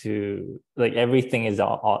we have to, like, everything is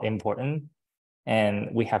all important, and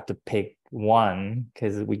we have to pick one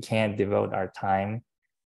because we can't devote our time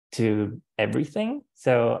to everything.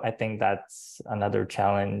 So I think that's another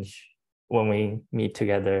challenge when we meet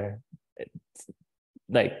together. It's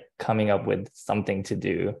like coming up with something to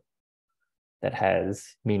do that has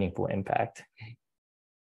meaningful impact.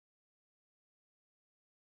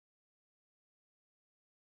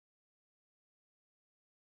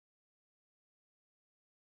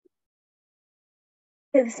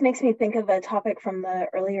 This makes me think of a topic from the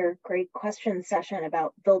earlier great question session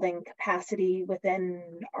about building capacity within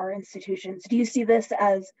our institutions. Do you see this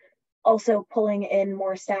as also pulling in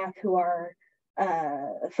more staff who are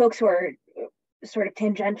folks who are sort of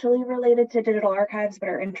tangentially related to digital archives, but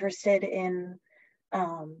are interested in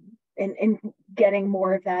getting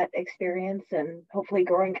more of that experience and hopefully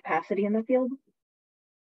growing capacity in the field?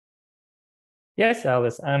 Yes,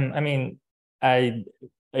 Alice. I mean, I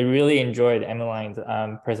really enjoyed Emmeline's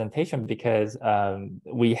presentation, because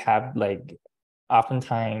we have, like,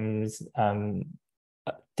 oftentimes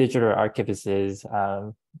digital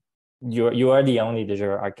archivists, you are the only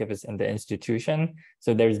digital archivist in the institution,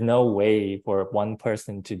 so there's no way for one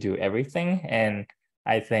person to do everything. And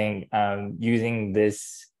I think using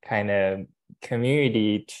this kind of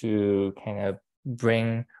community to kind of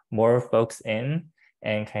bring more folks in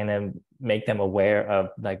and kind of make them aware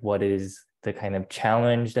of, like, what is the kind of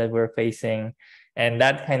challenge that we're facing, and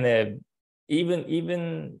that kind of,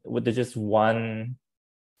 even with just one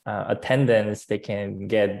attendance, they can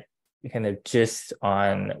get kind of gist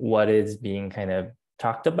on what is being kind of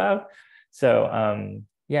talked about. So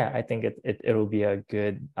yeah, I think it'll be a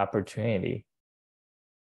good opportunity.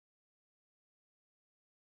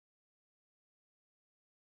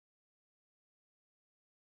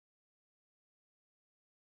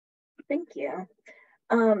 Thank you.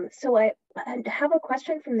 So I have a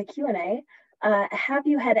question from the Q&A. Have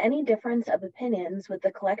you had any difference of opinions with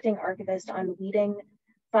the collecting archivist on weeding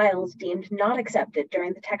files deemed not accepted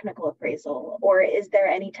during the technical appraisal, or is there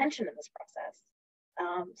any tension in this process?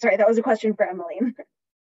 Sorry, that was a question for Emmeline.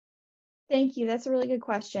 Thank you. That's a really good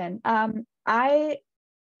question. I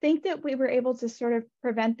think that we were able to sort of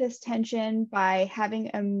prevent this tension by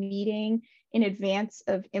having a meeting in advance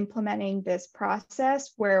of implementing this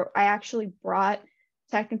process, where I actually brought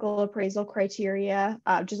technical appraisal criteria,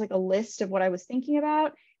 just like a list of what I was thinking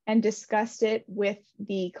about, and discussed it with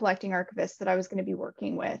the collecting archivist that I was going to be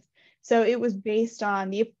working with. So it was based on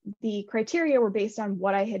the criteria were based on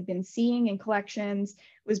what I had been seeing in collections.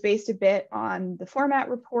 It was based a bit on the format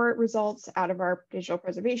report results out of our digital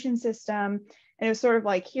preservation system. And it was sort of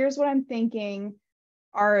like, here's what I'm thinking.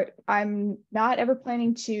 I'm not ever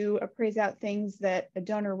planning to appraise out things that a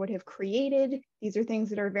donor would have created. These are things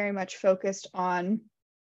that are very much focused on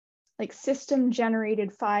like system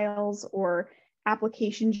generated files or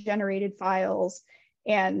application generated files,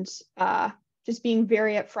 and just being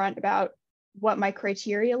very upfront about what my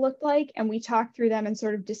criteria looked like. And we talked through them and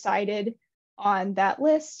sort of decided on that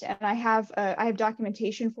list. And I have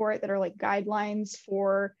documentation for it that are like guidelines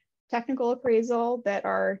for technical appraisal that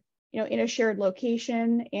are, in a shared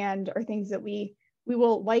location and are things that we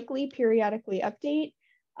will likely periodically update.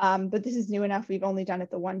 But this is new enough. We've only done it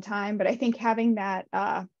the one time, but I think having that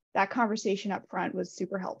conversation up front was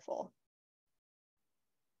super helpful.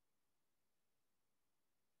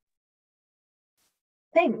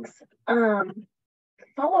 Thanks.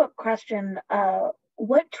 Follow-up question.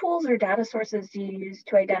 What tools or data sources do you use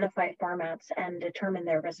to identify formats and determine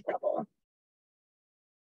their risk level?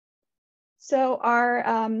 So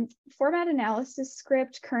our format analysis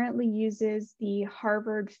script currently uses the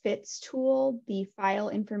Harvard FITS tool, the file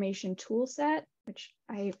information tool set, which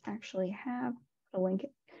I actually have a link.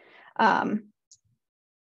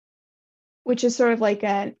 Which is sort of like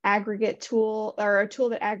an aggregate tool, or a tool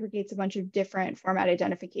that aggregates a bunch of different format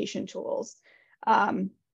identification tools. So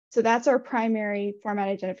that's our primary format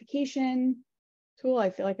identification tool. I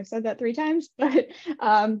feel like I've said that 3 times, but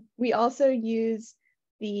we also use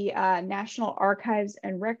the National Archives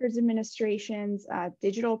and Records Administration's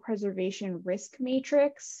Digital Preservation Risk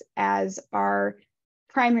Matrix as our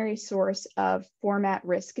primary source of format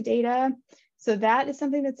risk data. So that is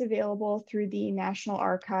something that's available through the National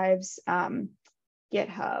Archives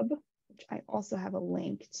GitHub, which I also have a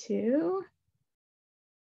link to.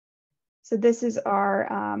 So this is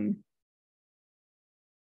our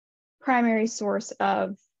primary source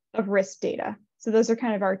of risk data. So those are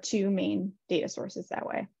kind of our 2 main data sources that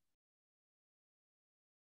way.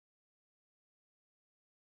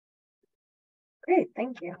 Great,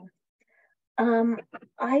 thank you.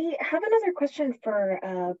 I have another question for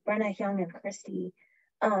Brenna, Hyeeyoung, and Christy.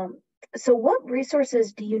 So what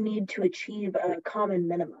resources do you need to achieve a common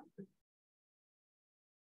minimum?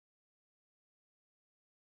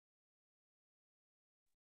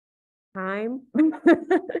 Time.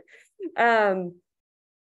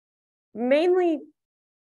 Mainly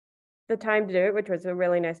the time to do it, which was a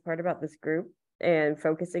really nice part about this group, and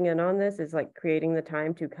focusing in on this is like creating the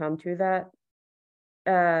time to come to that,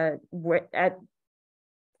 at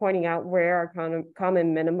pointing out where our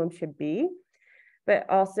common minimum should be, but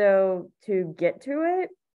also to get to it,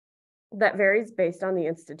 that varies based on the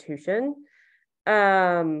institution.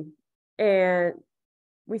 And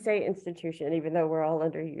we say institution, even though we're all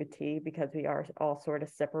under UT, because we are all sort of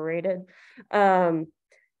separated.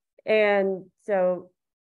 And so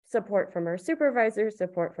support from our supervisors,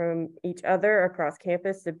 support from each other across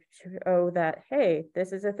campus to show that, hey,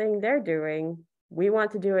 this is a thing they're doing. We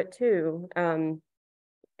want to do it too.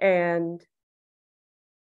 And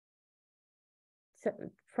so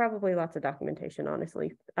probably lots of documentation,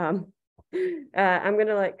 honestly. I'm going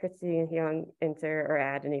to let Christy and Hyeeyoung answer or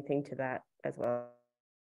add anything to that as well.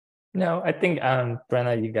 No, I think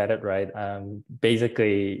Brenna, you got it right.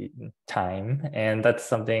 Basically time, and that's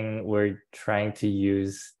something we're trying to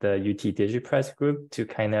use the UT DigiPress group to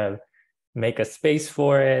kind of make a space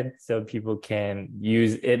for it so people can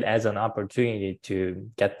use it as an opportunity to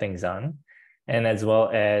get things done. And as well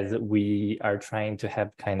as we are trying to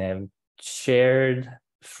have kind of shared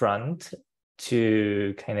front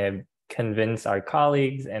to kind of convince our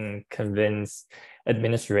colleagues and convince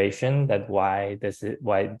administration that why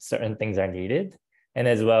certain things are needed. And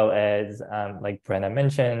as well as, like Brenna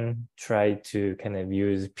mentioned, try to kind of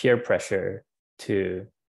use peer pressure to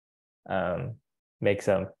make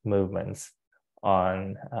some movements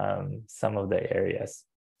on some of the areas.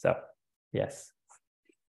 So, yes.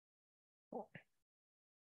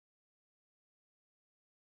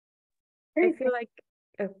 I feel like,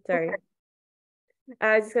 oh, sorry.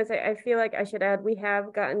 I was just gonna say, I feel like I should add, we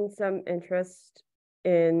have gotten some interest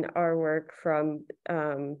in our work from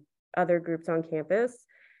other groups on campus,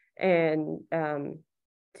 and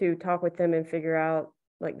to talk with them and figure out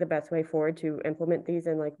like the best way forward to implement these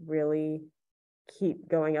and like really keep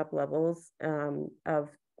going up levels of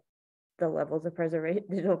the levels of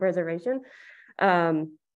digital preservation.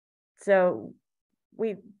 So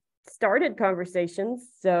we started conversations,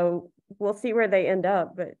 so we'll see where they end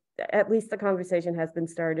up, but at least the conversation has been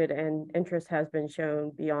started and interest has been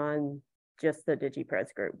shown beyond just the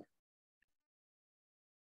DigiPrez group.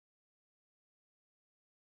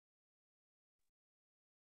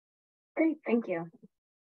 Great, thank you.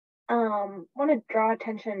 Want to draw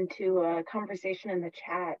attention to a conversation in the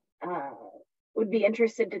chat. Would be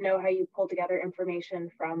interested to know how you pull together information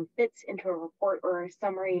from bits into a report or a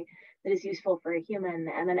summary that is useful for a human.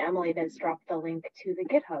 And then Emily has dropped the link to the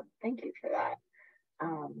GitHub. Thank you for that.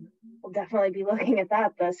 We'll definitely be looking at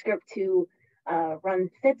that. The script to run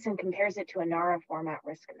fits and compares it to a NARA format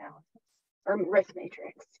risk analysis or risk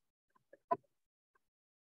matrix.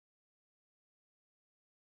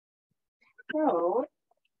 So,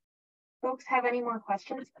 folks have any more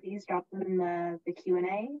questions, please drop them in the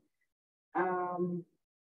Q&A.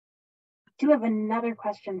 Do have another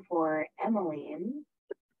question for Emmeline.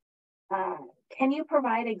 Can you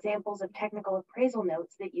provide examples of technical appraisal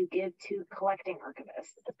notes that you give to collecting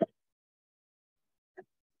archivists?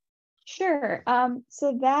 Sure.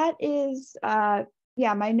 So that is,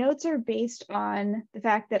 yeah, my notes are based on the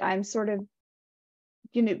fact that I'm sort of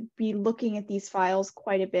going to be looking at these files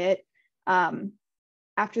quite a bit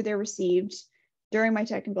after they're received during my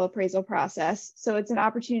technical appraisal process. So it's an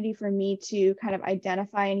opportunity for me to kind of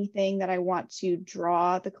identify anything that I want to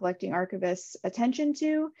draw the collecting archivist's attention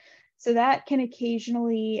to. So that can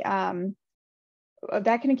occasionally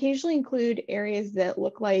include areas that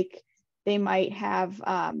look like they might have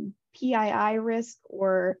PII risk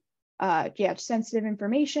or sensitive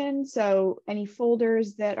information. So any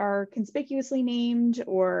folders that are conspicuously named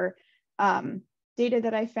or data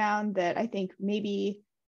that I found that I think maybe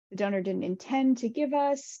the donor didn't intend to give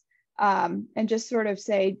us, and just sort of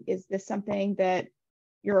say, is this something that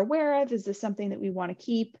you're aware of? Is this something that we want to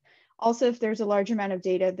keep? Also, if there's a large amount of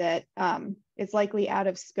data that is likely out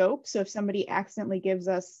of scope, so if somebody accidentally gives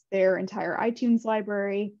us their entire iTunes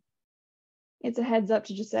library, it's a heads up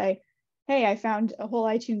to just say, hey, I found a whole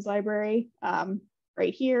iTunes library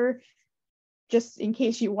right here, just in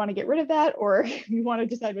case you want to get rid of that or you want to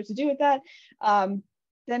decide what to do with that.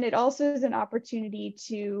 Then it also is an opportunity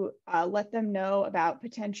to let them know about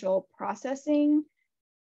potential processing,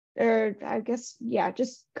 or I guess, yeah,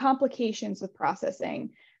 just complications with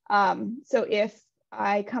processing. So if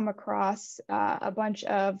I come across a bunch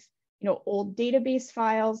of old database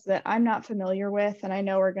files that I'm not familiar with and I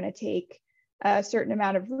know are going to take a certain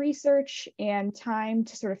amount of research and time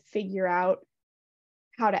to sort of figure out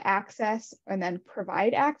how to access and then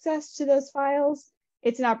provide access to those files,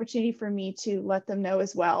 it's an opportunity for me to let them know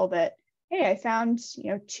as well that, hey, I found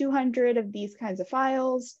 200 of these kinds of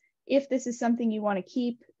files. If this is something you want to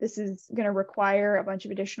keep, this is going to require a bunch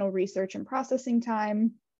of additional research and processing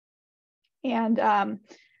time. And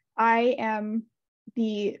I am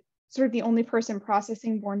the only person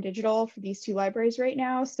processing Born Digital for these two libraries right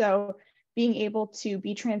now. So being able to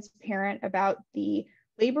be transparent about the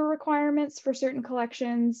labor requirements for certain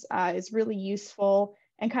collections is really useful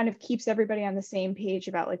and kind of keeps everybody on the same page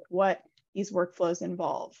about like what these workflows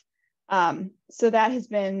involve. So that has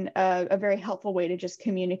been a very helpful way to just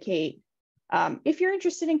communicate. If you're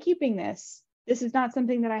interested in keeping this is not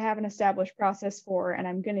something that I have an established process for, and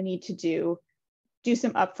I'm going to need to do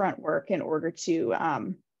some upfront work in order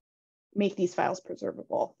to make these files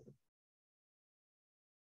preservable.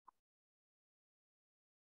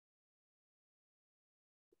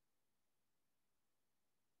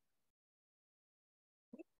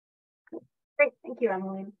 Great, thank you,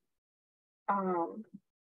 Emmeline.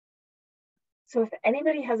 So if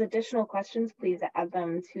anybody has additional questions, please add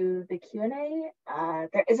them to the Q&A.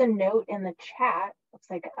 There is a note in the chat, looks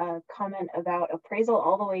like a comment about appraisal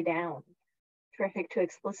all the way down. Terrific to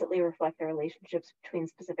explicitly reflect the relationships between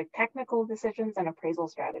specific technical decisions and appraisal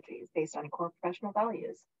strategies based on core professional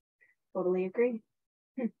values. Totally agree.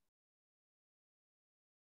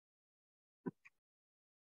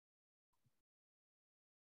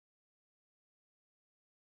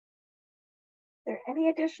 Are there any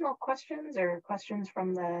additional questions or questions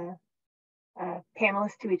from the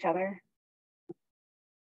panelists to each other?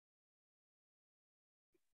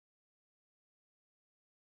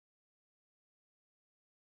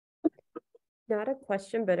 Not a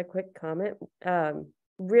question, but a quick comment.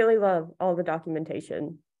 Really love all the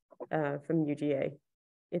documentation from UGA.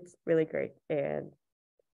 It's really great, and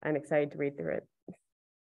I'm excited to read through it.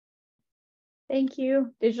 Thank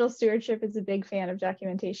you. Digital Stewardship is a big fan of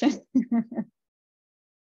documentation.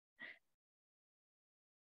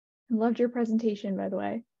 Loved your presentation, by the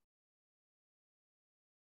way.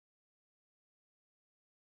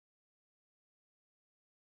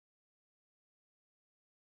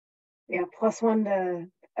 Yeah, +1 to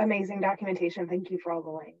amazing documentation. Thank you for all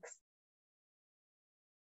the links.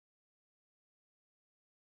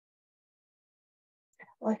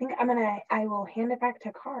 Well, I think I will hand it back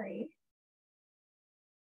to Kari.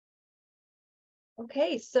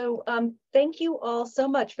 Okay, so thank you all so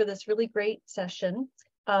much for this really great session.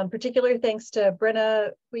 Particular thanks to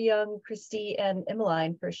Brenna, Hyeeyoung, Christy, and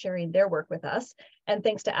Emmeline for sharing their work with us. And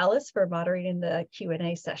thanks to Alice for moderating the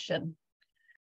Q&A session.